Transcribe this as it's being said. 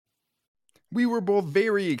We were both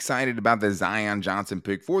very excited about the Zion Johnson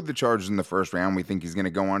pick for the Chargers in the first round. We think he's going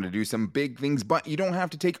to go on to do some big things, but you don't have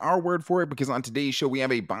to take our word for it because on today's show, we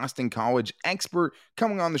have a Boston College expert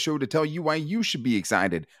coming on the show to tell you why you should be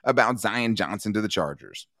excited about Zion Johnson to the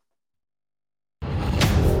Chargers.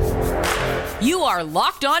 You are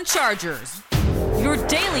Locked On Chargers, your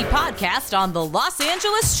daily podcast on the Los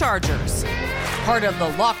Angeles Chargers, part of the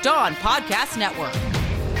Locked On Podcast Network,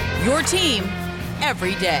 your team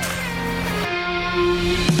every day.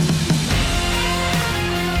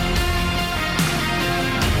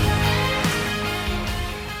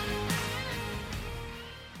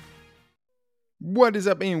 What is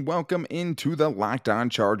up, and welcome into the Locked On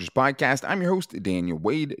Chargers podcast. I'm your host, Daniel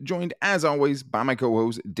Wade, joined as always by my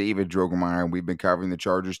co-host, David Drogemeyer. We've been covering the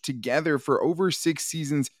Chargers together for over 6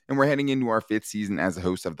 seasons, and we're heading into our 5th season as the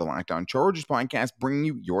host of the Locked On Chargers podcast, bringing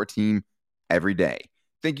you your team every day.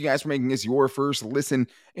 Thank you guys for making this your first listen.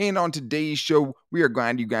 And on today's show, we are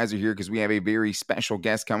glad you guys are here because we have a very special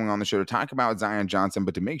guest coming on the show to talk about Zion Johnson.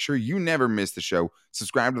 But to make sure you never miss the show,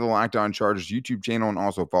 subscribe to the Locked On Chargers YouTube channel and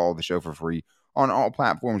also follow the show for free on all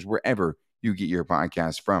platforms wherever you get your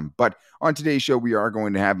podcast from. But on today's show, we are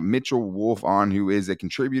going to have Mitchell Wolfe on, who is a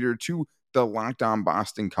contributor to the Locked On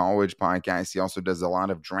Boston College podcast. He also does a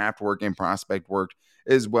lot of draft work and prospect work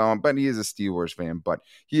as well, but he is a Steelers fan. But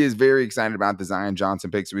he is very excited about the Zion Johnson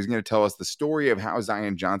pick, so he's going to tell us the story of how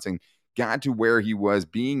Zion Johnson got to where he was,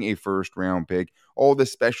 being a first-round pick, all the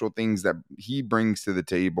special things that he brings to the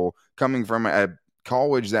table, coming from a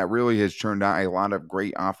college that really has churned out a lot of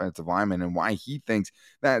great offensive linemen, and why he thinks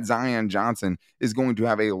that Zion Johnson is going to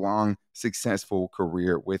have a long, successful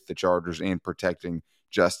career with the Chargers and protecting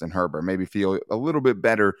Justin Herbert. Maybe feel a little bit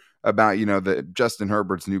better about, the Justin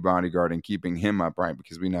Herbert's new bodyguard and keeping him upright,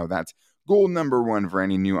 because we know that's goal number 1 for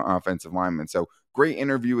any new offensive lineman. So great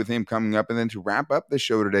interview with him coming up. And then to wrap up the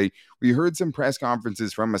show today, we heard some press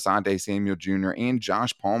conferences from Asante Samuel Jr. and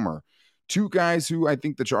Josh Palmer, 2 guys who I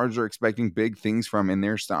think the Chargers are expecting big things from in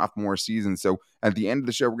their sophomore season. So at the end of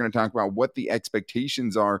the show, we're going to talk about what the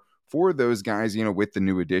expectations are for those guys, with the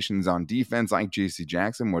new additions on defense like J.C.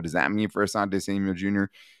 Jackson. What does that mean for Asante Samuel Jr.?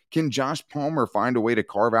 Can Josh Palmer find a way to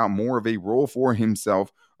carve out more of a role for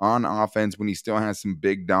himself on offense when he still has some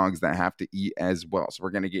big dogs that have to eat as well? So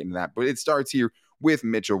we're going to get into that. But it starts here with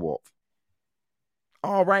Mitchell Wolfe.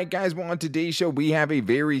 All right, guys. Well, on today's show, we have a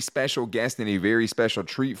very special guest and a very special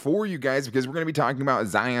treat for you guys, because we're going to be talking about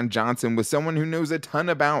Zion Johnson with someone who knows a ton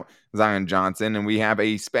about Zion Johnson. And we have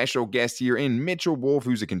a special guest here in Mitchell Wolfe,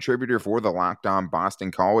 who's a contributor for the Locked On Boston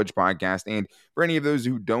College podcast. And for any of those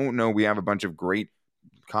who don't know, we have a bunch of great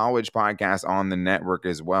college podcasts on the network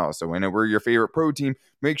as well. So when we're your favorite pro team,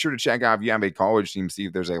 make sure to check out, if you have a college team, see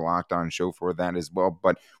if there's a Locked On show for that as well.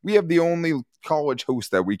 But we have the only college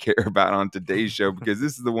host that we care about on today's show, because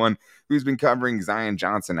this is the one who's been covering Zion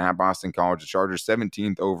Johnson at Boston College, the Chargers'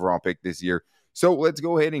 17th overall pick this year. So let's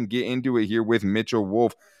go ahead and get into it here with Mitchell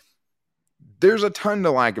Wolfe. There's a ton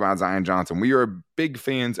to like about Zion Johnson. We are big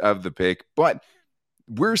fans of the pick, but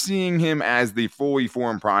we're seeing him as the fully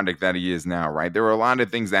formed product that he is now, right? There were a lot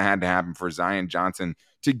of things that had to happen for Zion Johnson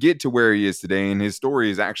to get to where he is today, and his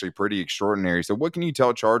story is actually pretty extraordinary. So what can you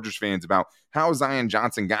tell Chargers fans about how Zion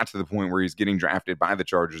Johnson got to the point where he's getting drafted by the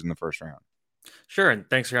Chargers in the first round? Sure, and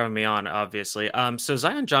thanks for having me on, obviously. So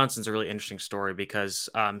Zion Johnson's a really interesting story because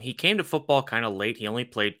he came to football kind of late. He only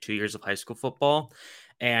played 2 years of high school football.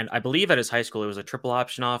 And I believe at his high school, it was a triple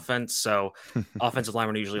option offense. So offensive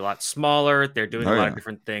linemen are usually a lot smaller. They're doing a lot of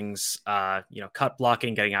different things, cut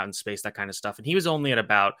blocking, getting out in space, that kind of stuff. And he was only at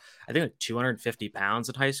about, I think, like 250 pounds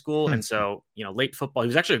in high school. And so, late football, he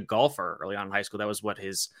was actually a golfer early on in high school. That was what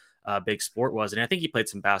his big sport was. And I think he played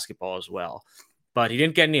some basketball as well. But he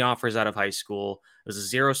didn't get any offers out of high school. It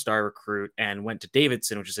was a 0-star recruit and went to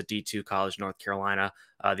Davidson, which is a D2 college in North Carolina,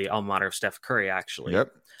 the alma mater of Steph Curry, actually.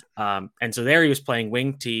 Yep. And so there he was playing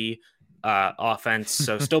wing T offense,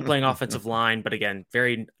 so still playing offensive line, but again,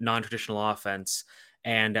 very non-traditional offense.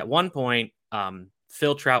 And at one point,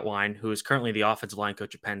 Phil Trautwein, who is currently the offensive line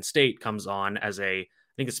coach at Penn State, comes on as a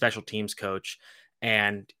special teams coach.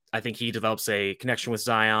 And I think he develops a connection with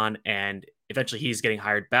Zion, and eventually he's getting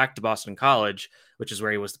hired back to Boston College, which is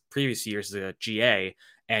where he was the previous years as a GA.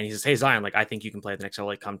 And he says, "Hey, Zion, I think you can play at the next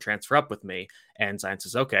level. Come transfer up with me." And Zion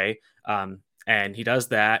says, "Okay." And he does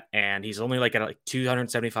that, and he's only at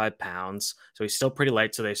 275 pounds. So he's still pretty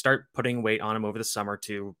light. So they start putting weight on him over the summer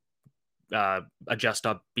to adjust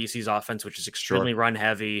up BC's offense, which is extremely run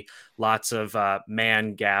heavy, lots of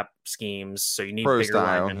man gap schemes. So you need Pro bigger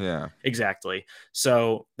style, linemen. yeah, exactly.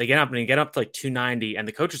 So they get up to 290, and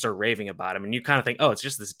the coaches are raving about him. And you kind of think, oh, it's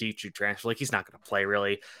just this D2 transfer. He's not going to play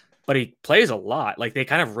really. but he plays a lot. Like they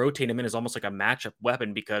kind of rotate him in as almost like a matchup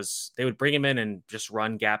weapon because they would bring him in and just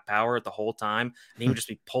run gap power the whole time. And he would just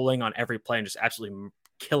be pulling on every play and just absolutely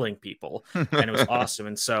killing people. And it was awesome.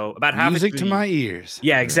 And so about halfway music through to my ears.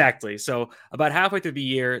 Yeah, exactly. So about halfway through the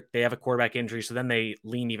year, they have a quarterback injury. So then they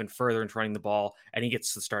lean even further into running the ball and he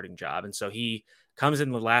gets the starting job. And so he comes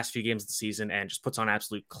in the last few games of the season and just puts on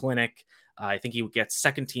absolute clinic. I think he gets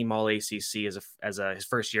second team all ACC as his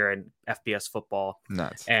first year in FBS football.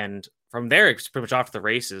 Nuts. And from there, it's pretty much off to the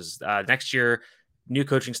races. Next year, new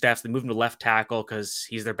coaching staffs, they move him to left tackle because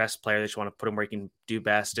he's their best player. They just want to put him where he can do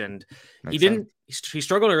best. And he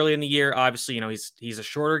struggled early in the year. Obviously, he's a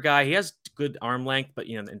shorter guy. He has good arm length, but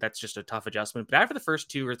that's just a tough adjustment. But after the first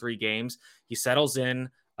 2 or 3 games, he settles in,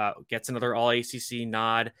 gets another all ACC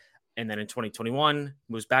nod. And then in 2021,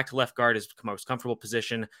 moves back to left guard, his most comfortable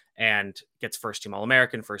position, and gets first team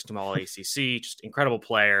All-American, first team All-ACC. Just incredible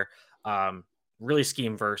player. Really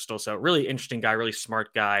scheme versatile. So really interesting guy, really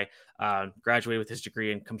smart guy. Graduated with his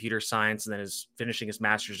degree in computer science and then is finishing his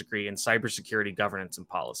master's degree in cybersecurity governance and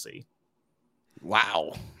policy.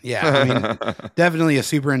 Wow. Yeah. I mean, definitely a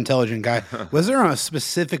super intelligent guy. Was there a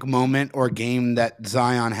specific moment or game that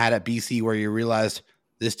Zion had at BC where you realized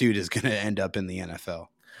this dude is going to end up in the NFL?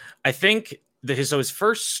 I think his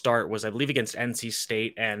first start was, I believe, against NC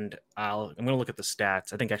State, and I'm going to look at the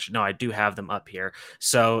stats. I think actually, no, I do have them up here.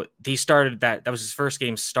 So he started that was his first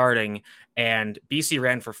game starting, and BC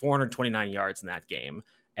ran for 429 yards in that game.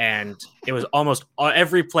 And it was almost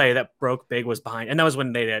every play that broke big was behind. And that was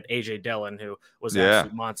when they had AJ Dillon, who was an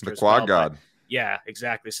absolute monster. The quad god. Yeah,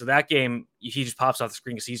 exactly. So that game, he just pops off the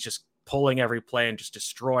screen because he's just pulling every play and just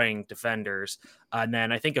destroying defenders. And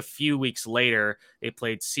then I think a few weeks later, they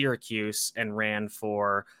played Syracuse and ran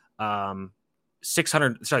for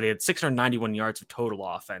 691 yards of total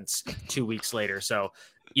offense 2 weeks later. So,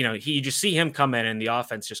 you just see him come in and the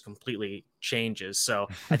offense just completely changes. So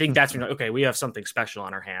I think that's when, okay, we have something special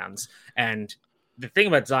on our hands. And the thing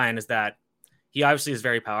about Zion is that he obviously is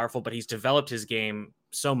very powerful, but he's developed his game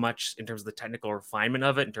so much in terms of the technical refinement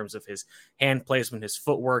of it, in terms of his hand placement, his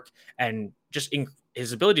footwork, and just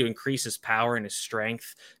his ability to increase his power and his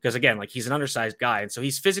strength. Because again, like he's an undersized guy. And so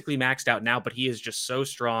he's physically maxed out now, but he is just so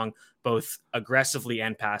strong, both aggressively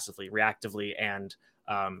and passively, reactively and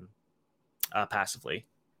passively.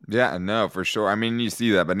 Yeah, no, for sure. I mean, you see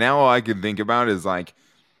that, but now all I can think about is like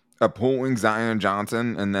a pulling Zion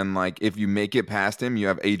Johnson, and then like if you make it past him, you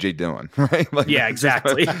have AJ Dillon, right? Like, yeah,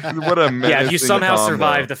 exactly. What a yeah, if you somehow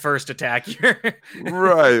survive the first attack,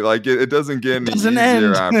 right? Like it doesn't get any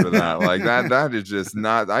easier after that. Like that is just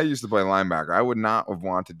not. I used to play linebacker. I would not have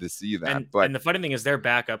wanted to see that. And the funny thing is, their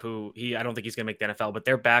backup, I don't think he's going to make the NFL, but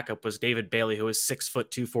their backup was David Bailey, who was 6'2",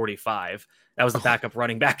 245. That was the backup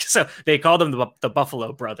running back. So they called them the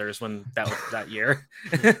Buffalo Brothers when that was that year.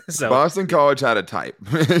 So Boston College had a type.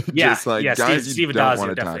 Just guys Steve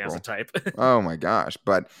Addazio definitely has a type. Oh my gosh.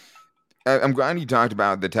 But I'm glad you talked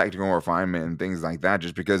about the technical refinement and things like that,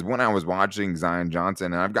 just because when I was watching Zion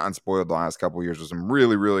Johnson, and I've gotten spoiled the last couple of years with some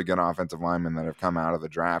really, really good offensive linemen that have come out of the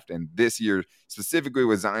draft. And this year, specifically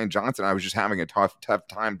with Zion Johnson, I was just having a tough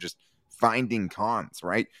time just finding cons,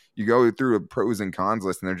 right? You go through a pros and cons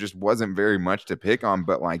list and there just wasn't very much to pick on,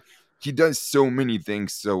 but like he does so many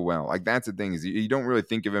things so well. Like that's the thing, is you don't really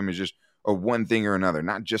think of him as just a one thing or another,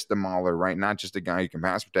 not just a mauler, right? Not just a guy who can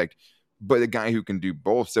pass protect, but a guy who can do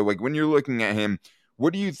both. So like when you're looking at him,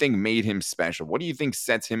 what do you think made him special? What do you think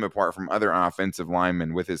sets him apart from other offensive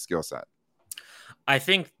linemen with his skill set? I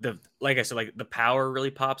think like I said, like the power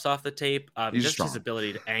really pops off the tape. Just strong. His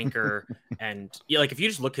ability to anchor and like if you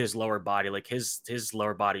just look at his lower body, like his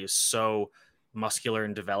lower body is so muscular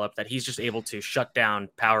and developed that he's just able to shut down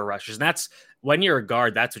power rushers. And that's when you're a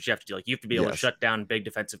guard, that's what you have to do. Like you have to be able to shut down big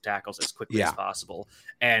defensive tackles as quickly as possible.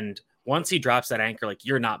 And once he drops that anchor, like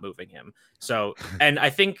you're not moving him. So, and I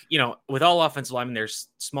think, with all offensive linemen, there's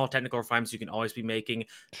small technical refinements you can always be making.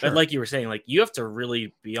 Sure. But like you were saying, like you have to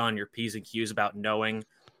really be on your P's and Q's about knowing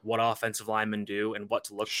what offensive linemen do and what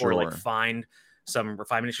to look for, like find some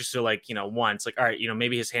refinement. So like, once like, all right,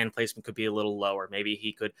 maybe his hand placement could be a little lower. Maybe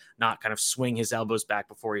he could not kind of swing his elbows back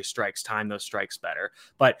before he strikes, time those strikes better.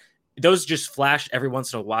 But those just flash every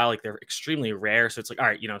once in a while. Like they're extremely rare. So it's like, all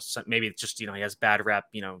right, maybe it's just, he has bad rep,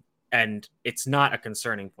 and it's not a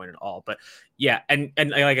concerning point at all. But yeah, and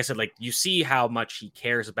like I said, like you see how much he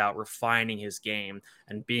cares about refining his game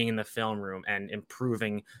and being in the film room and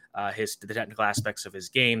improving the technical aspects of his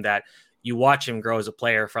game, that you watch him grow as a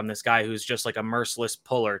player from this guy who's just like a merciless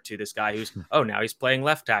puller to this guy who's, now he's playing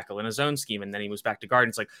left tackle in his own scheme. And then he moves back to guard.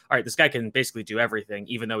 And it's like, all right, this guy can basically do everything,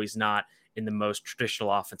 even though he's not in the most traditional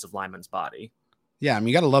offensive lineman's body. Yeah, I mean,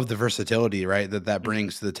 you got to love the versatility, right? That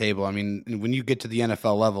brings to the table. I mean, when you get to the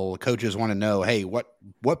NFL level, coaches want to know, hey,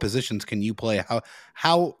 what positions can you play?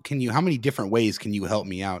 How many different ways can you help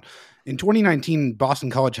me out? In 2019,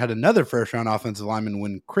 Boston College had another first-round offensive lineman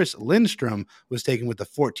when Chris Lindstrom was taken with the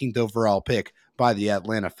 14th overall pick by the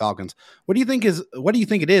Atlanta Falcons. What do you think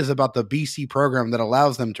it is about the BC program that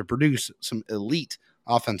allows them to produce some elite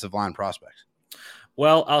offensive line prospects?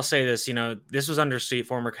 Well, I'll say this, this was under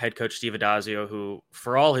former head coach Steve Addazio, who,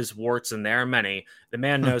 for all his warts, and there are many, the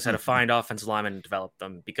man knows how to find offensive linemen and develop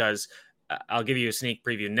them. Because I'll give you a sneak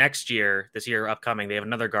preview. This year upcoming, they have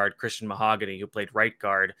another guard, Christian Mahogany, who played right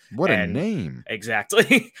guard. What a name.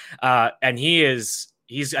 Exactly. And I think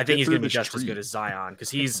he's going to be just as good as Zion, because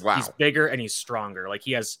he's bigger and he's stronger. Like,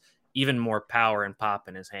 he has even more power and pop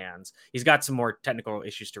in his hands. He's got some more technical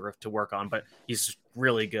issues to work on, but he's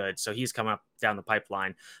really good. So he's coming up down the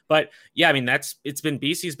pipeline. But yeah, I mean,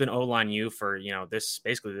 BC's been O-line U for, this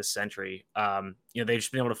century. They've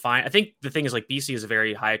just been able to find, I think the thing is, like, BC is a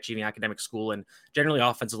very high achieving academic school, and generally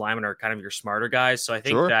offensive linemen are kind of your smarter guys. So I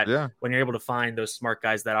think when you're able to find those smart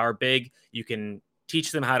guys that are big, you can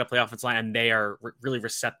teach them how to play offensive line, and they are really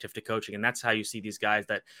receptive to coaching. And that's how you see these guys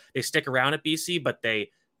that they stick around at BC, but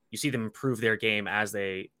you see them improve their game as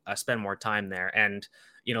they spend more time there. And,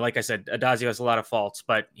 like I said, Addazio has a lot of faults,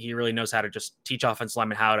 but he really knows how to just teach offensive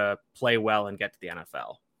linemen how to play well and get to the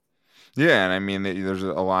NFL. Yeah, and I mean, there's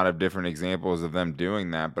a lot of different examples of them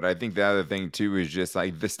doing that. But I think the other thing, too, is just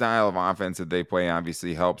like the style of offense that they play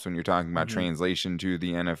obviously helps when you're talking about translation to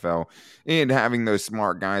the NFL and having those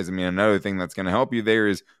smart guys. I mean, another thing that's going to help you there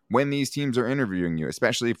is when these teams are interviewing you,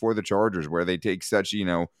 especially for the Chargers, where they take such,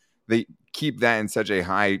 they keep that in such a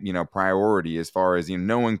high, priority as far as,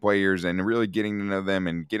 knowing players and really getting to know them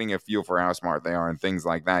and getting a feel for how smart they are and things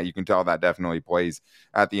like that. You can tell that definitely plays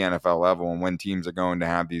at the NFL level and when teams are going to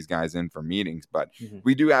have these guys in for meetings. But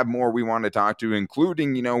we do have more we want to talk to,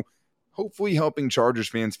 including, hopefully helping Chargers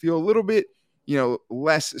fans feel a little bit,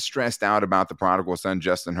 less stressed out about the prodigal son,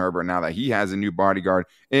 Justin Herbert, now that he has a new bodyguard,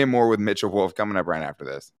 and more with Mitchell Wolfe coming up right after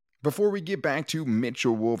this. Before we get back to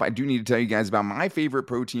Mitchell Wolfe, I do need to tell you guys about my favorite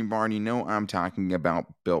protein bar, and I'm talking about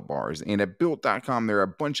Built Bars. And at Built.com, there are a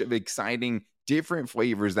bunch of exciting different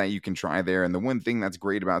flavors that you can try there. And the one thing that's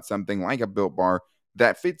great about something like a Built Bar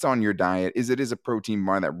that fits on your diet is it is a protein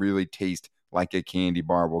bar that really tastes like a candy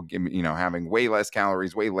bar. Will give having way less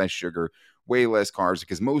calories, way less sugar, way less carbs,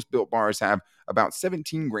 because most Built Bars have about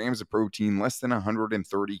 17 grams of protein, less than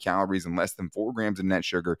 130 calories, and less than 4 grams of net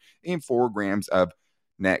sugar, and 4 grams of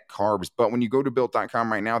net carbs. But when you go to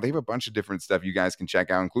Built.com right now, they have a bunch of different stuff you guys can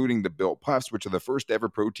check out, including the Built Puffs, which are the first ever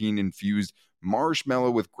protein infused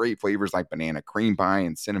marshmallow with great flavors like banana cream pie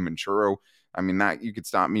and cinnamon churro. I mean, that you could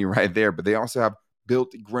stop me right there. But they also have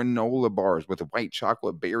Built granola bars with a white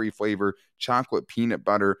chocolate berry flavor, chocolate peanut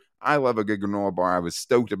butter. I love a good granola bar. I was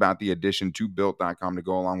stoked about the addition to Built.com to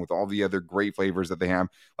go along with all the other great flavors that they have,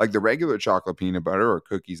 like the regular chocolate peanut butter or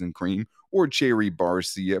cookies and cream or cherry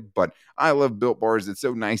barcia. But I love Built Bars. It's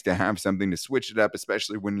so nice to have something to switch it up,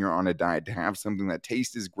 especially when you're on a diet, to have something that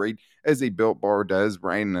tastes as great as a Built Bar does,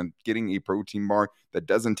 right? And then getting a protein bar that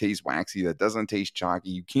doesn't taste waxy, that doesn't taste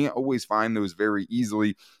chalky. You can't always find those very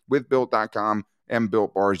easily with Built.com. And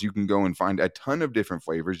Built Bars, you can go and find a ton of different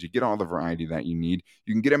flavors. You get all the variety that you need.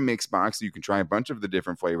 You can get a mix box so you can try a bunch of the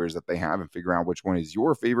different flavors that they have and figure out which one is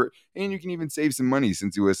your favorite. And you can even save some money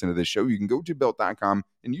since you listen to this show. You can go to Built.com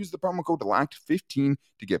and use the promo code LOCKED15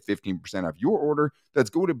 to get 15% off your order. That's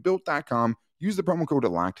go to Built.com, use the promo code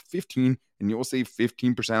LOCKED15, and you'll save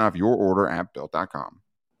 15% off your order at Built.com.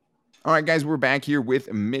 All right, guys, we're back here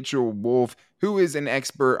with Mitchell Wolfe, who is an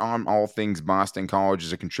expert on all things Boston College,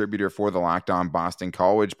 is a contributor for the Locked On Boston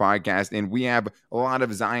College podcast. And we have a lot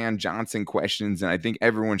of Zion Johnson questions, and I think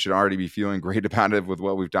everyone should already be feeling great about it with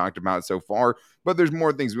what we've talked about so far. But there's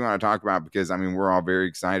more things we want to talk about because, we're all very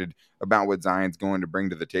excited about what Zion's going to bring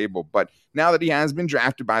to the table. But now that he has been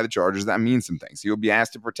drafted by the Chargers, that means some things. He'll be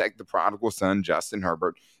asked to protect the prodigal son, Justin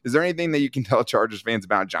Herbert. Is there anything that you can tell Chargers fans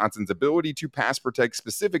about Johnson's ability to pass protect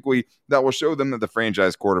specifically that will show them that the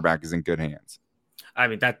franchise quarterback is in good hands? I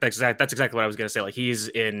mean, that's exactly what I was going to say. Like, he's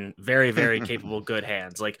in very, very capable, good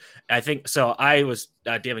hands. Like, I think so. I was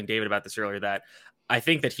DMing David about this earlier, that I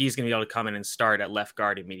think that he's going to be able to come in and start at left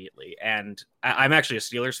guard immediately. And I'm actually a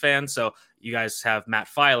Steelers fan, so you guys have Matt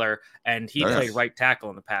Filer, and he played right tackle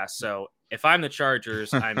in the past. So if I'm the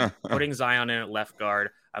Chargers, I'm putting Zion in at left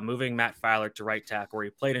guard. I'm moving Matt Filer to right tackle, where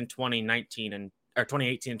he played in 2018 and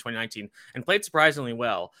 2019 and played surprisingly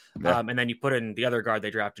well. Yeah. And then you put in the other guard they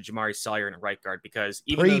drafted, Jamari Sawyer, in at right guard, because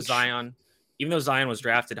even though Zion was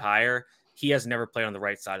drafted higher, he has never played on the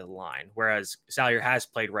right side of the line, whereas Salyer has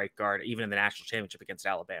played right guard even in the national championship against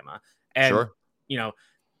Alabama. And,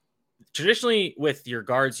 traditionally with your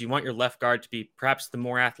guards, you want your left guard to be perhaps the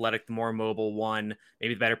more athletic, the more mobile one,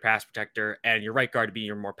 maybe the better pass protector, and your right guard to be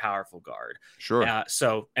your more powerful guard. Sure.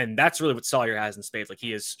 And that's really what Salyer has in spades. Like,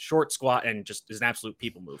 he is short, squat, and just is an absolute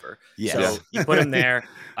people mover. Yes. So you put him there.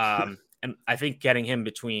 And I think getting him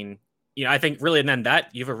between, I think really, and then that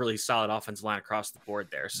you have a really solid offensive line across the board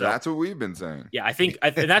there. So that's what we've been saying. Yeah, I think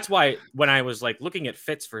that's why when I was like looking at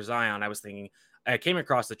fits for Zion, I was thinking, I came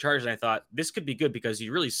across the Chargers and I thought this could be good because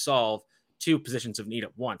you really solve two positions of need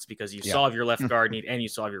at once, because you solve your left guard need and you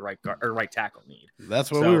solve your right guard or right tackle need.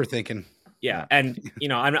 That's what we were thinking. Yeah, and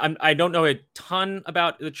I don't know a ton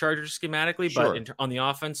about the Chargers schematically, but on the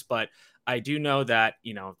offense, but I do know that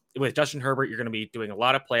with Justin Herbert, you're going to be doing a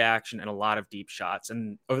lot of play action and a lot of deep shots.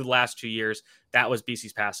 And over the last 2 years, that was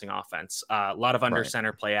BC's passing offense. A lot of under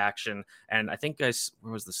center play action. And I think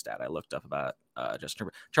where was the stat I looked up about Justin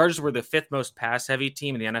Herbert? Chargers were the 5th most pass heavy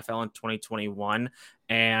team in the NFL in 2021.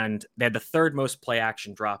 And they had the 3rd most play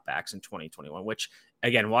action dropbacks in 2021, which,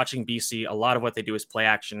 again, watching BC, a lot of what they do is play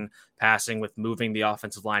action passing with moving the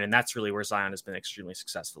offensive line. And that's really where Zion has been extremely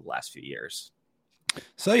successful the last few years.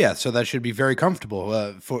 So that should be very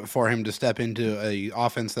comfortable for him to step into a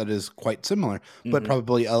offense that is quite similar, but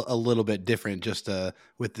probably a little bit different, just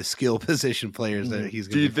with the skill position players that he's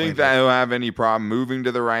going to. Do you think that he'll have any problem moving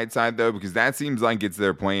to the right side though? Because that seems like it's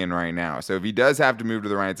their plan right now. So if he does have to move to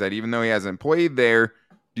the right side, even though he hasn't played there,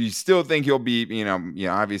 do you still think he'll be?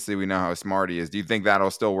 Obviously we know how smart he is. Do you think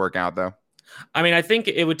that'll still work out though? I mean, I think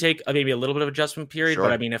it would take maybe a little bit of adjustment period,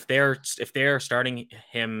 but I mean, if they're starting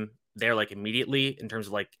him there like immediately in terms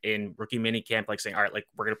of like in rookie mini camp, like saying, all right, like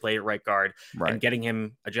we're going to play right guard and getting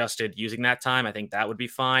him adjusted using that time, I think that would be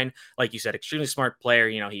fine. Like you said, extremely smart player.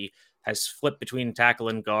 He has flipped between tackle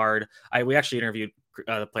and guard. We actually interviewed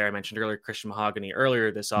the player I mentioned earlier, Christian Mahogany, earlier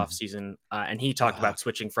this offseason, and he talked about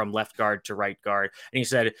switching from left guard to right guard. And he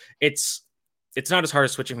said it's not as hard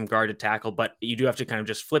as switching from guard to tackle, but you do have to kind of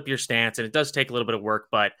just flip your stance, and it does take a little bit of work,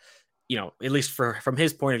 but at least from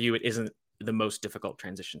his point of view, it isn't the most difficult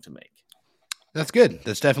transition to make. That's good.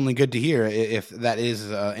 That's definitely good to hear. If that is,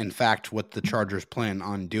 in fact, what the Chargers plan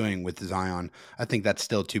on doing with Zion, I think that's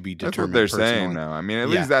still to be determined. That's what they're saying, though. I mean, at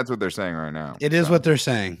least that's what they're saying right now. It is what they're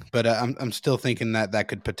saying, but I'm still thinking that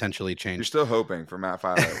could potentially change. You're still hoping for Matt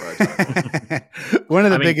Filer, right? One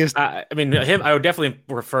of the biggest. I would definitely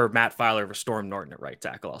prefer Matt Filer over Storm Norton at right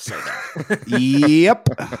tackle. I'll say that.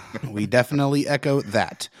 Yep, we definitely echo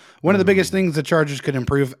that. One of the biggest things the Chargers could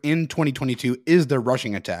improve in 2022 is their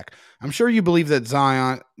rushing attack. I'm sure you believe that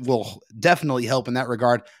Zion will definitely help in that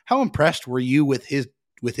regard. How impressed were you with his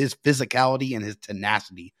physicality and his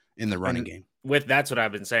tenacity in the running game? That's what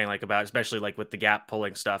I've been saying, like about especially like with the gap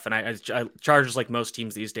pulling stuff. And I Chargers, like most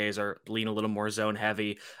teams these days, lean a little more zone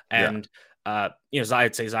heavy. And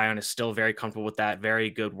I'd say Zion is still very comfortable with that.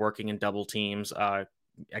 Very good working in double teams.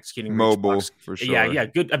 Executing mobile for sure. Yeah,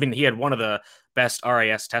 good. I mean, he had one of the best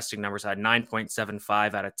RAS testing numbers. Had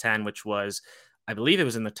 9.75 out of 10, which was, I believe, it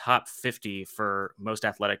was in the top 50 for most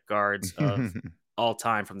athletic guards of all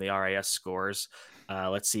time from the RAS scores.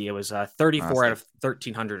 Let's see, it was 34 out of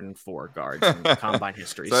 1,304 guards in combine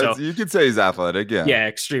history. So you could say he's athletic, yeah,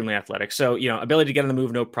 extremely athletic. So ability to get on the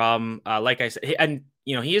move, no problem. Like I said, and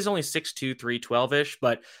he is only 6'2", 312-ish,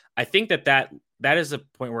 but I think that is a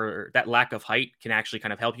point where that lack of height can actually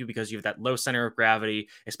kind of help you, because you have that low center of gravity,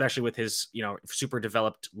 especially with his, super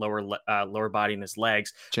developed lower body and his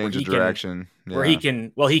legs. Change of direction. Where he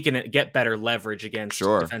can get better leverage against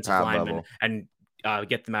defensive linemen and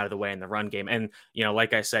get them out of the way in the run game. And,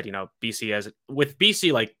 like I said,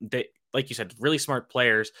 BC, like you said, really smart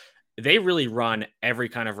players. They really run every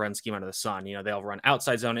kind of run scheme under the sun. They'll run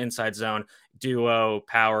outside zone, inside zone, duo,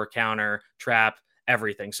 power, counter, trap,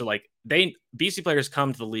 everything. So BC players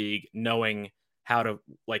come to the league knowing how to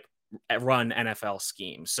run NFL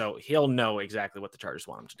schemes. So he'll know exactly what the Chargers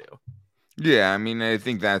want him to do. Yeah, I mean, I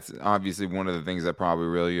think that's obviously one of the things that probably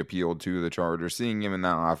really appealed to the Chargers, seeing him in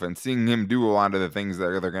that offense, seeing him do a lot of the things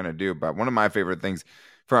that they're going to do. But one of my favorite things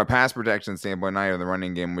from a pass protection standpoint, not even the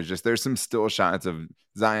running game, was just there's some still shots of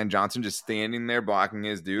Zion Johnson just standing there blocking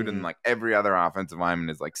his dude, and every other offensive lineman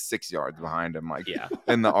is 6 yards behind him,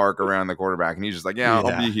 in the arc around the quarterback, and he's just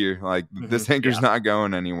I'll be here. This anchor's not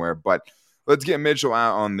going anywhere. But let's get Mitchell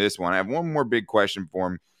out on this one. I have one more big question for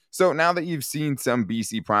him. So now that you've seen some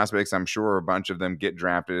BC prospects, I'm sure a bunch of them get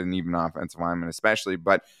drafted, and even offensive linemen especially,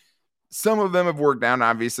 but some of them have worked out,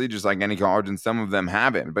 obviously, just like any college, and some of them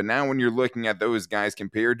haven't. But now when you're looking at those guys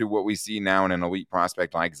compared to what we see now in an elite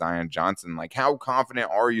prospect like Zion Johnson, how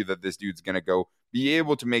confident are you that this dude's going to go be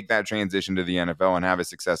able to make that transition to the NFL and have a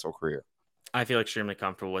successful career? I feel extremely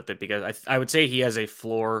comfortable with it because I would say he has a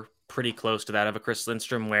floor pretty close to that of a Chris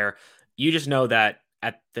Lindstrom, where you just know that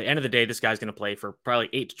at the end of the day, this guy's going to play for probably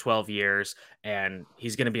 8 to 12 years, and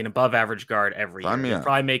he's going to be an above average guard every year. He'll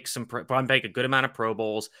probably make a good amount of Pro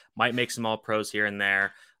Bowls, might make some All Pros here and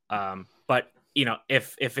there. But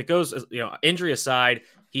if it goes, injury aside,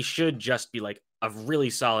 he should just be like a really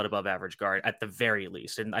solid above average guard at the very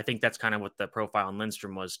least. And I think that's kind of what the profile on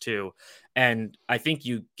Lindstrom was too. And I think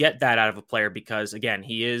you get that out of a player because, again,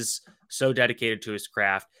 he is so dedicated to his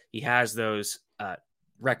craft. He has those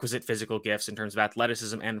requisite physical gifts in terms of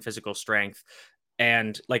athleticism and physical strength.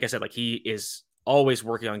 And like I said, like he is always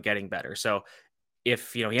working on getting better. So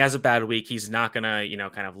if, he has a bad week, he's not going to,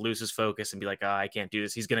 kind of lose his focus and be like, oh, I can't do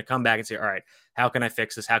this. He's going to come back and say, all right, how can I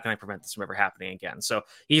fix this? How can I prevent this from ever happening again? So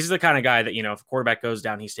he's the kind of guy that, if a quarterback goes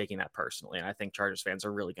down, he's taking that personally. And I think Chargers fans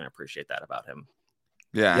are really going to appreciate that about him.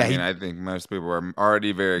 Yeah, I think most people are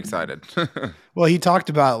already very excited. Well, he talked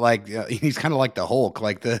about he's kind of like the Hulk,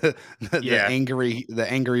 like the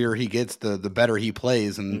angrier he gets, the better he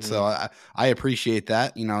plays, and so I appreciate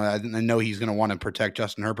that. I know he's going to want to protect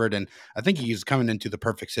Justin Herbert, and I think he's coming into the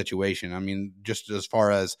perfect situation. I mean, just as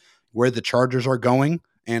far as where the Chargers are going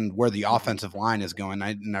and where the offensive line is going,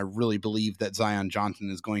 I really believe that Zion Johnson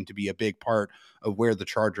is going to be a big part of where the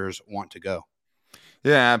Chargers want to go.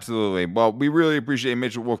 Yeah, absolutely. Well, we really appreciate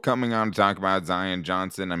Mitchell Wolfe coming on to talk about Zion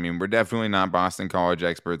Johnson. I mean, we're definitely not Boston College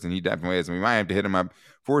experts, and he definitely is. And we might have to hit him up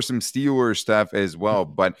for some Steelers stuff as well.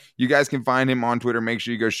 But you guys can find him on Twitter. Make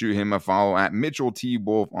sure you go shoot him a follow at Mitchell T.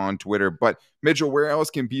 Wolfe on Twitter. But Mitchell, where else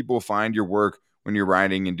can people find your work when you're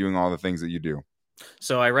writing and doing all the things that you do?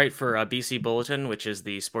 So I write for BC Bulletin, which is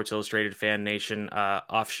the Sports Illustrated Fan Nation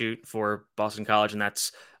offshoot for Boston College, and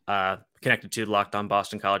that's connected to the Locked On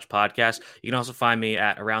Boston College podcast. You can also find me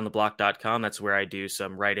at aroundtheblock.com. That's where I do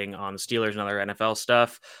some writing on the Steelers and other NFL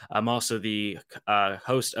stuff. I'm also the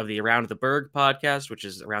host of the Around the Berg podcast, which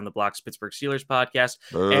is Around the Block's Pittsburgh Steelers podcast,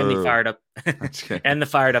 and the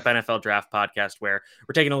Fired Up NFL Draft podcast, where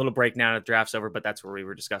we're taking a little break now that the draft's over, but that's where we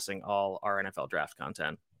were discussing all our NFL draft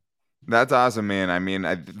content. That's awesome, man. I mean,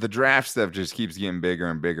 the draft stuff just keeps getting bigger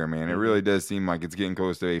and bigger, man. It really does seem like it's getting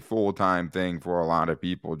close to a full-time thing for a lot of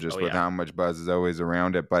people, just with how much buzz is always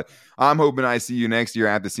around it. But I'm hoping I see you next year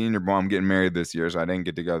at the Senior Bowl. I'm getting married this year, so I didn't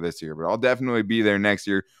get to go this year. But I'll definitely be there next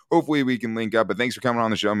year. Hopefully we can link up. But thanks for coming on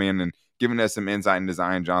the show, man, and giving us some insight into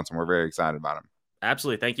Zion Johnson. We're very excited about him.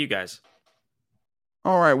 Absolutely. Thank you, guys.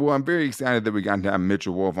 All right, well, I'm very excited that we got to have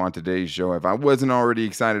Mitchell Wolfe on today's show. If I wasn't already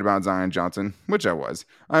excited about Zion Johnson, which I was,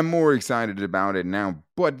 I'm more excited about it now.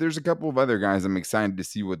 But there's a couple of other guys I'm excited to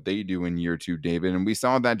see what they do in year two, David. And we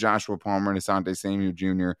saw that Joshua Palmer and Asante Samuel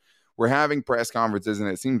Jr. were having press conferences, and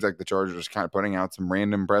it seems like the Chargers are kind of putting out some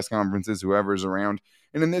random press conferences, whoever's around.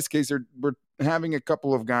 And in this case, we're having a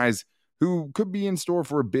couple of guys who could be in store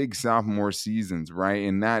for big sophomore seasons, right?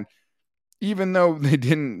 And that, even though they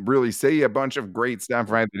didn't really say a bunch of great stuff,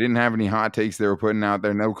 right? They didn't have any hot takes they were putting out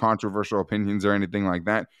there, no controversial opinions or anything like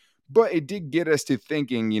that. But it did get us to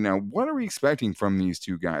thinking, what are we expecting from these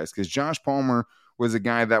two guys? Because Josh Palmer was a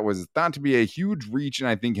guy that was thought to be a huge reach and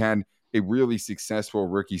I think had a really successful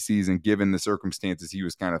rookie season given the circumstances he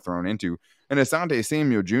was kind of thrown into. And Asante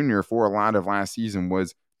Samuel Jr. for a lot of last season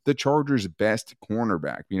was the Chargers' best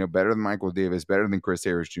cornerback, better than Michael Davis, better than Chris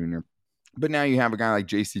Harris Jr. But now you have a guy like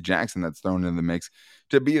J.C. Jackson that's thrown in the mix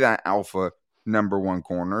to be that alpha number one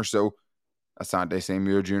corner. So Asante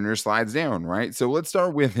Samuel Jr. slides down, right? So let's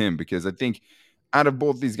start with him because I think out of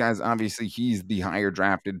both these guys, obviously he's the higher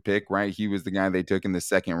drafted pick, right? He was the guy they took in the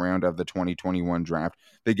second round of the 2021 draft.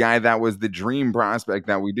 The guy that was the dream prospect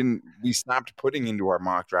that we stopped putting into our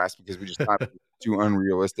mock drafts because we just thought it was too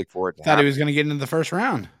unrealistic for it to happen. He was going to get into the first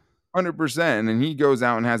round. 100%. And then he goes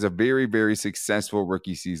out and has a very, very successful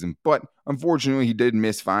rookie season. But unfortunately, he did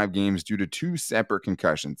miss 5 games due to 2 separate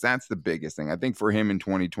concussions. That's the biggest thing. I think for him in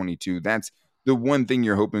 2022, that's the one thing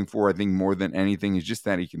you're hoping for, I think, more than anything is just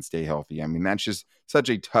that he can stay healthy. I mean, that's just such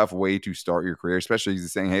a tough way to start your career, especially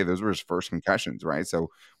he's saying, hey, those were his first concussions, right? So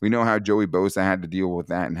we know how Joey Bosa had to deal with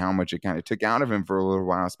that and how much it kind of took out of him for a little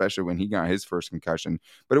while, especially when he got his first concussion.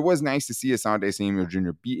 But it was nice to see Asante Samuel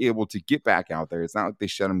Jr. be able to get back out there. It's not like they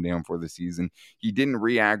shut him down for the season. He didn't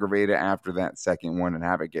re-aggravate it after that second one and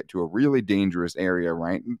have it get to a really dangerous area,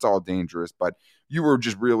 right? It's all dangerous, but you were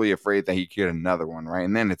just really afraid that he could get another one, right?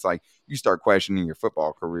 And then it's like you start questioning your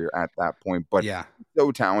football career at that point. But yeah,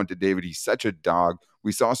 so talented, David. He's such a dog.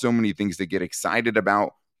 We saw so many things to get excited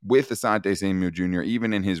about with Asante Samuel Jr.,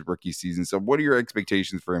 even in his rookie season. So what are your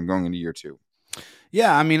expectations for him going into year 2?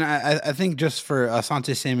 Yeah, I mean, I think just for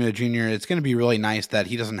Asante Samuel Jr., it's going to be really nice that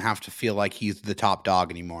he doesn't have to feel like he's the top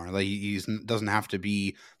dog anymore. Like he doesn't have to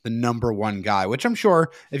be the number one guy, which I'm sure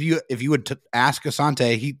if you would ask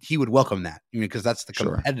Asante, he would welcome that, because that's the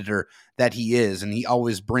competitor that he is, and he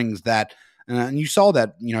always brings that. And you saw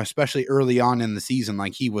that, especially early on in the season,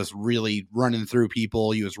 like he was really running through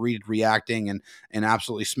people. He was reacting and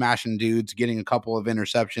absolutely smashing dudes, getting a couple of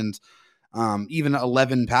interceptions. Even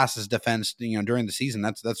 11 passes defense, during the season.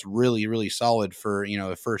 That's really, really solid for,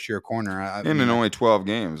 a first year corner. In only 12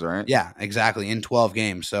 games, right? Yeah, exactly. In 12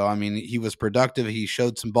 games. So, I mean, he was productive. He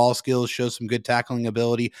showed some ball skills, showed some good tackling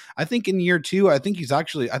ability. I think in year 2, I think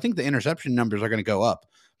the interception numbers are going to go up,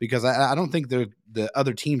 because I don't think the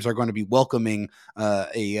other teams are going to be welcoming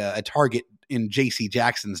a target in JC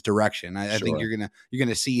Jackson's direction. I think you're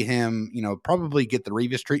gonna see him, probably get the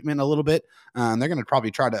Revis treatment a little bit. They're gonna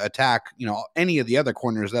probably try to attack, any of the other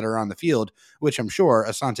corners that are on the field, which I'm sure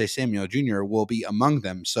Asante Samuel Jr. will be among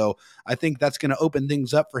them. So I think that's gonna open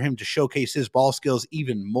things up for him to showcase his ball skills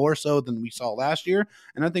even more so than we saw last year.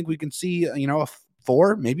 And I think we can see, a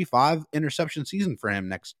 4, maybe 5 interception season for him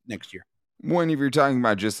next year. When if you're talking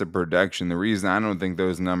about just the production, the reason I don't think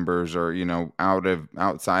those numbers are,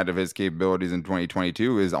 outside of his capabilities in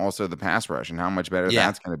 2022 is also the pass rush and how much better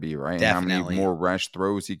that's going to be, right? Definitely. And how many more rush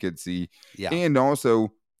throws he could see. Yeah. And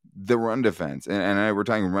also the run defense. And we're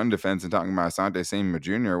talking run defense and talking about Asante Samuel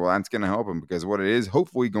Jr. Well, that's going to help him, because what it is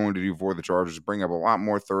hopefully going to do for the Chargers is bring up a lot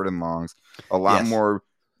more 3rd and longs, a lot more,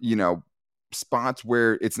 spots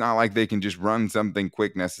where it's not like they can just run something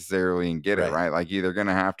quick necessarily and get it, right? Like either going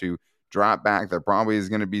to have to drop back. There probably is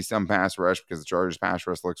going to be some pass rush, because the Chargers pass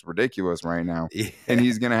rush looks ridiculous right now. Yeah. And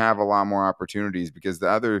he's going to have a lot more opportunities, because the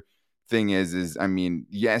other thing is, I mean,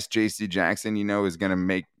 yes, JC Jackson, is going to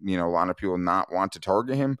make, a lot of people not want to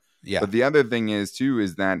target him. Yeah. But the other thing is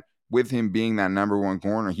that with him being that number one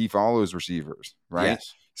corner, he follows receivers, right?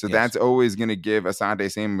 Yes. So that's always going to give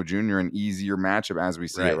Asante Samuel Jr. an easier matchup as we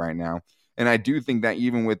see it right now. And I do think that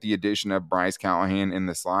even with the addition of Bryce Callahan in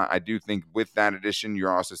the slot, I do think with that addition,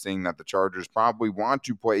 you're also seeing that the Chargers probably want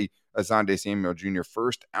to play Asante Samuel Jr.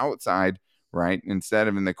 first outside, right, instead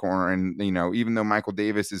of in the corner. And, even though Michael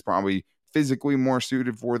Davis is probably physically more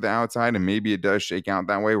suited for the outside, and maybe it does shake out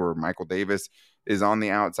that way where Michael Davis is on the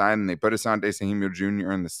outside and they put Asante Samuel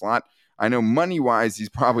Jr. in the slot, I know money-wise he's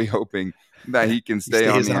probably hoping that he can stay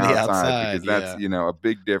on the outside, because that's, a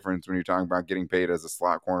big difference when you're talking about getting paid as a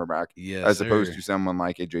slot cornerback, as opposed to someone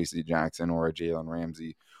like a JC Jackson or a Jalen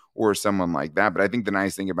Ramsey or someone like that. But I think the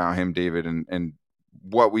nice thing about him, David, and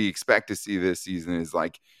what we expect to see this season is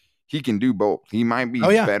like he can do both. He might be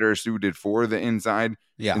better suited for the inside.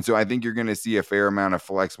 Yeah. And so I think you're going to see a fair amount of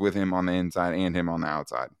flex with him on the inside and him on the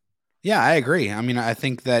outside. Yeah, I agree. I mean, I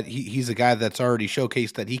think that he's a guy that's already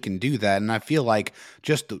showcased that he can do that. And I feel like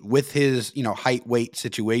just with his, height, weight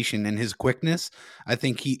situation and his quickness, I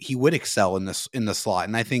think he would excel in the slot.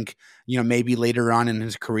 And I think, maybe later on in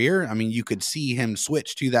his career, I mean, you could see him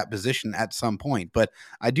switch to that position at some point. But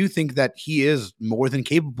I do think that he is more than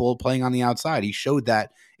capable of playing on the outside. He showed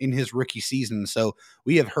that in his rookie season. So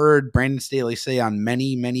we have heard Brandon Staley say on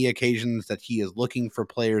many, many occasions that he is looking for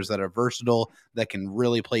players that are versatile, that can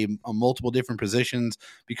really play multiple different positions,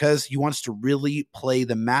 because he wants to really play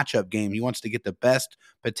the matchup game. He wants to get the best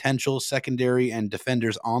potential secondary and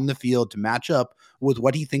defenders on the field to match up with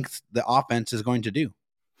what he thinks the offense is going to do.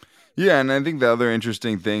 Yeah, and I think the other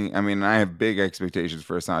interesting thing, I mean, I have big expectations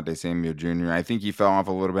for Asante Samuel Jr. I think he fell off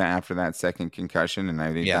a little bit after that second concussion, and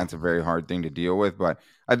I think that's a very hard thing to deal with. But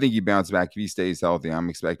I think he bounced back. If he stays healthy, I'm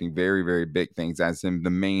expecting very, very big things as him, the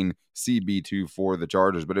main CB2 for the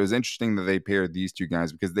Chargers. But it was interesting that they paired these two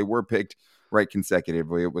guys, because they were picked right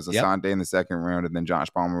consecutively. It was Asante in the second round, and then Josh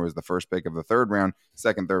Palmer was the first pick of the third round.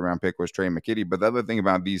 Second, third round pick was Trey McKitty. But the other thing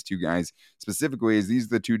about these two guys specifically is these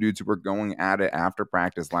are the two dudes who were going at it after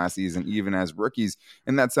practice last season, even as rookies.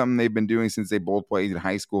 And that's something they've been doing since they both played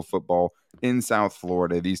high school football in South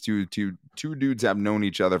Florida. These two dudes have known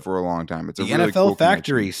each other for a long time. It's a the really NFL cool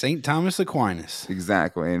factory, St. Thomas Aquinas.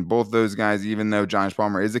 Exactly. And both those guys, even though Josh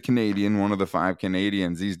Palmer is a Canadian, one of the 5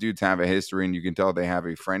 Canadians, these dudes have a history, and you can tell they have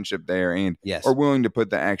a friendship there and are willing to put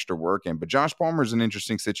the extra work in. But Josh Palmer is an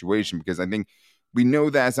interesting situation, because I think we know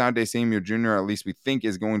that Asante Samuel Jr., at least we think,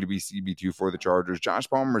 is going to be CB2 for the Chargers. Josh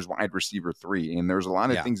Palmer is wide receiver 3. And there's a lot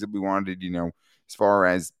of things that we wanted, as far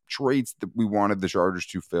as traits that we wanted the Chargers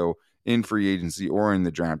to fill in free agency or in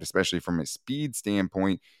the draft, especially from a speed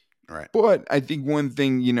standpoint. Right. But I think one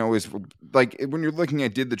thing, is like when you're looking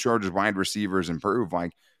at did the Chargers wide receivers improve,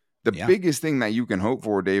 like the biggest thing that you can hope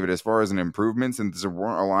for, David, as far as an improvement, since there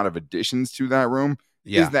weren't a lot of additions to that room,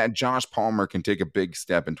 is that Josh Palmer can take a big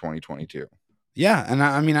step in 2022. Yeah, and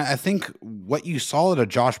I mean, I think what you saw out of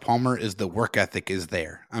Josh Palmer is the work ethic is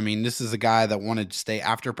there. I mean, this is a guy that wanted to stay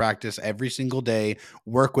after practice every single day,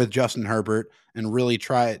 work with Justin Herbert, and really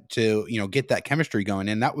try to, get that chemistry going.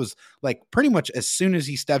 And that was like pretty much as soon as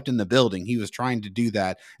he stepped in the building, he was trying to do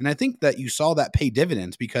that. And I think that you saw that pay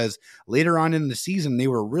dividends because later on in the season, they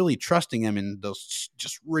were really trusting him in those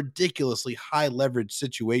just ridiculously high leverage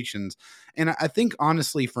situations. And I think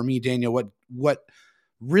honestly, for me, Daniel, what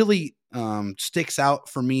really sticks out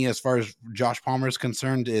for me as far as Josh Palmer is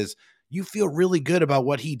concerned is you feel really good about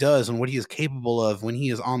what he does and what he is capable of when he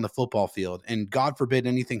is on the football field. And God forbid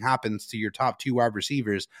anything happens to your top 2 wide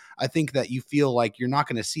receivers. I think that you feel like you're not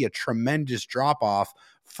going to see a tremendous drop off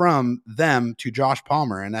from them to Josh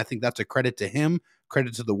Palmer. And I think that's a credit to him,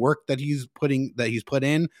 credit to the work that he's put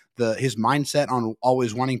in, his mindset on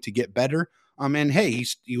always wanting to get better. And hey,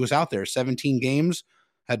 he was out there 17 games,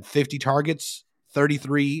 had 50 targets,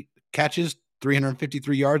 33 catches,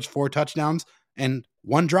 353 yards, 4 touchdowns, and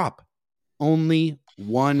 1 drop. Only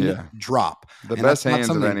one drop. The best hands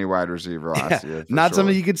of any wide receiver last year. Not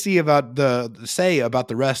something you could say about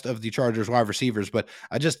the rest of the Chargers wide receivers, but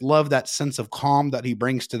I just love that sense of calm that he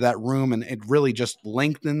brings to that room, and it really just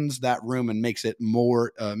lengthens that room and makes it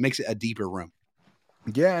a deeper room.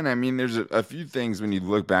 Yeah, and I mean, there's a few things when you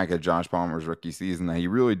look back at Josh Palmer's rookie season that he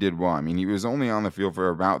really did well. I mean, he was only on the field for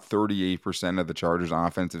about 38% of the Chargers'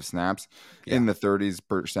 offensive snaps, in the 30s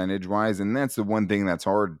percentage-wise, and that's the one thing that's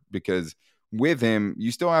hard because with him,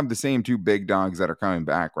 you still have the same 2 big dogs that are coming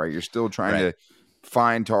back, right? You're still trying to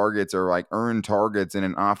find targets or like earn targets in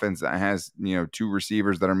an offense that has, 2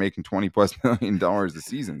 receivers that are making $20+ million a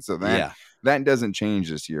season. So that doesn't change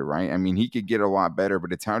this year, right? I mean, he could get a lot better,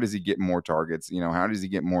 but it's how does he get more targets? How does he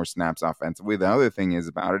get more snaps offensively? The other thing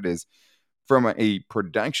about it is from a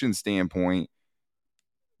production standpoint,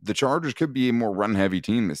 the Chargers could be a more run-heavy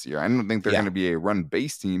team this year. I don't think they're going to be a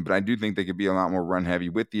run-based team, but I do think they could be a lot more run-heavy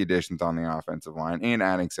with the additions on the offensive line and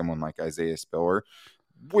adding someone like Isaiah Spiller,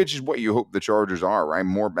 which is what you hope the Chargers are, right?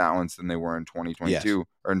 More balanced than they were in 2022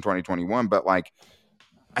 or in 2021. But,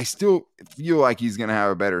 I still feel like he's going to have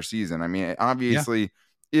a better season. I mean, obviously,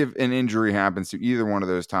 if an injury happens to either one of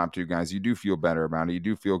those top 2 guys, you do feel better about it. You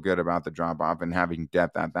do feel good about the drop-off and having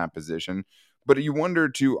depth at that position. But you wonder,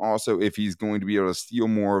 too, also if he's going to be able to steal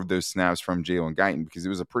more of those snaps from Jalen Guyton because it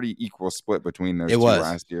was a pretty equal split between those 2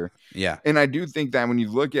 last year. Yeah. And I do think that when you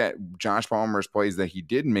look at Josh Palmer's plays that he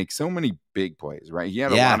did make so many big plays, right? He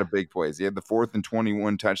had a lot of big plays. He had the 4th and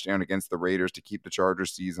 21 touchdown against the Raiders to keep the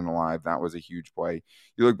Chargers season alive. That was a huge play.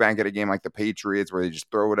 You look back at a game like the Patriots where they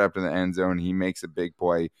just throw it up to the end zone. He makes a big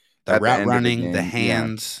play. The route running, the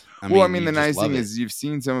hands. Yeah. The nice thing is you've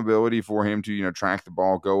seen some ability for him to, track the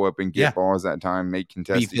ball, go up and get balls at time, make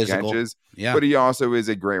contested catches. Yeah. But he also is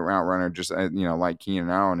a great route runner, just, like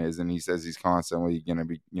Keenan Allen is. And he says he's constantly going to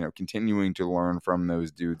be, continuing to learn from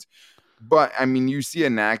those dudes. But, I mean, you see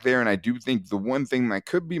a knack there. And I do think the one thing that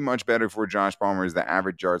could be much better for Josh Palmer is the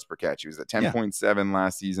average yards per catch. He was at 10.7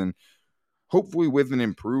 last season. Hopefully with an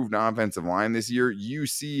improved offensive line this year, you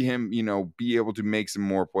see him, be able to make some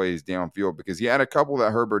more plays downfield because he had a couple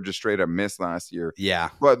that Herbert just straight up missed last year. Yeah.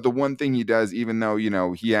 But the one thing he does, even though,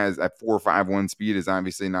 he has a 4.51 speed is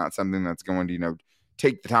obviously not something that's going to,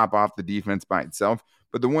 take the top off the defense by itself.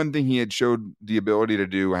 But the one thing he had has shown the ability to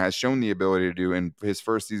do in his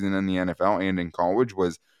first season in the NFL and in college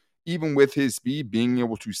was even with his speed, being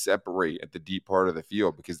able to separate at the deep part of the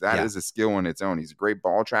field, because that is a skill in its own. He's a great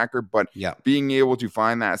ball tracker, but being able to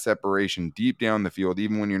find that separation deep down the field,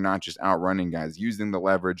 even when you're not just outrunning guys, using the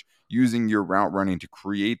leverage, using your route running to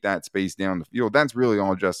create that space down the field, that's really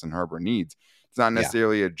all Justin Herbert needs. It's not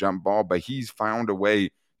necessarily a jump ball, but he's found a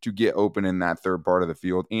way to get open in that third part of the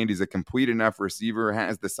field. And he's a complete enough receiver,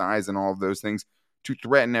 has the size and all of those things to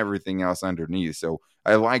threaten everything else underneath. So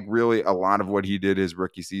I like really a lot of what he did his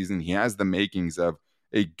rookie season. He has the makings of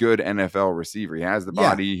a good NFL receiver. He has the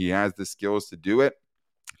body. He has the skills to do it.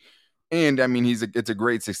 And I mean, it's a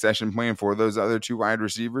great succession plan for those other 2 wide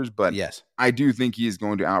receivers, but I do think he is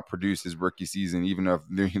going to outproduce his rookie season, even if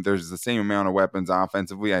there's the same amount of weapons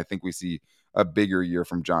offensively. I think we see a bigger year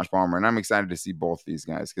from Josh Palmer, and I'm excited to see both these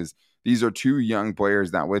guys because these are 2 young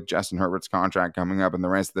players that with Justin Herbert's contract coming up and the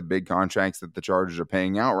rest of the big contracts that the Chargers are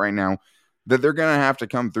paying out right now, that they're going to have to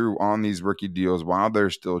come through on these rookie deals while they're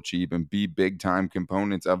still cheap and be big-time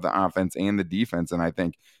components of the offense and the defense, and I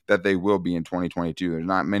think that they will be in 2022. There's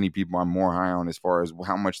not many people I'm more high on as far as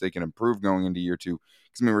how much they can improve going into year 2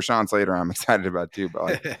 Because Rashawn Slater, I'm excited about too.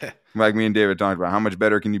 But like me and David talked about, how much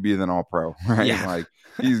better can you be than all pro, right? Yeah. Like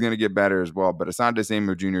he's going to get better as well. But Asante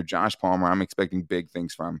Samuel Jr., Josh Palmer, I'm expecting big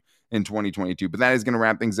things from in 2022. But that is going to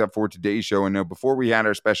wrap things up for today's show. And before we had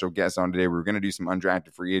our special guest on today, we were going to do some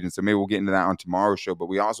undrafted free agents. So maybe we'll get into that on tomorrow's show. But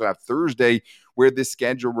we also have Thursday where the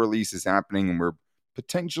schedule release is happening, and we're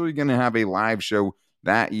potentially going to have a live show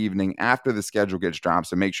that evening after the schedule gets dropped.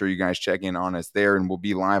 So make sure you guys check in on us there, and we'll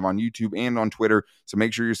be live on YouTube and on Twitter. So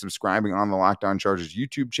make sure you're subscribing on the Locked On Chargers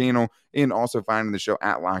YouTube channel, and also finding the show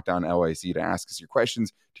at Locked On LAC to ask us your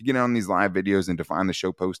questions, to get on these live videos, and to find the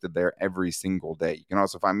show posted there every single day. You can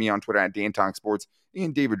also find me on Twitter at Dan Talk Sports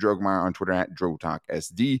and David Drogemeyer on Twitter at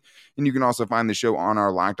DroTalkSD. And you can also find the show on our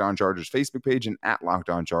Locked On Chargers Facebook page and at Locked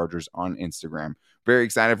On Chargers on Instagram. Very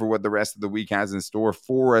excited for what the rest of the week has in store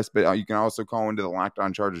for us, but you can also call into the Locked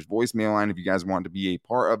On Chargers voicemail line if you guys want to be a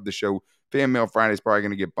part of the show. Fan Mail Friday is probably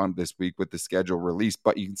going to get bumped this week with the schedule release,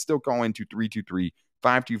 but you can still call into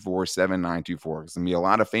 323-524-7924. It's going to be a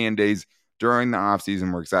lot of fan days during the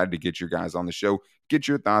offseason. We're excited to get you guys on the show, get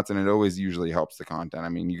your thoughts, and it always usually helps the content. I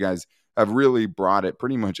mean, you guys have really brought it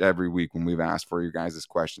pretty much every week when we've asked for your guys'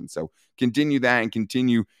 questions. So continue that and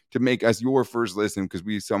continue to make us your first listen, because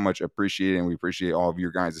we so much appreciate it, and we appreciate all of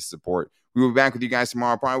your guys' support. We will be back with you guys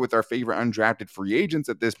tomorrow, probably with our favorite undrafted free agents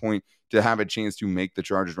at this point, to have a chance to make the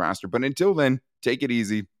Chargers roster. But until then, take it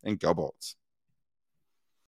easy and go Bolts.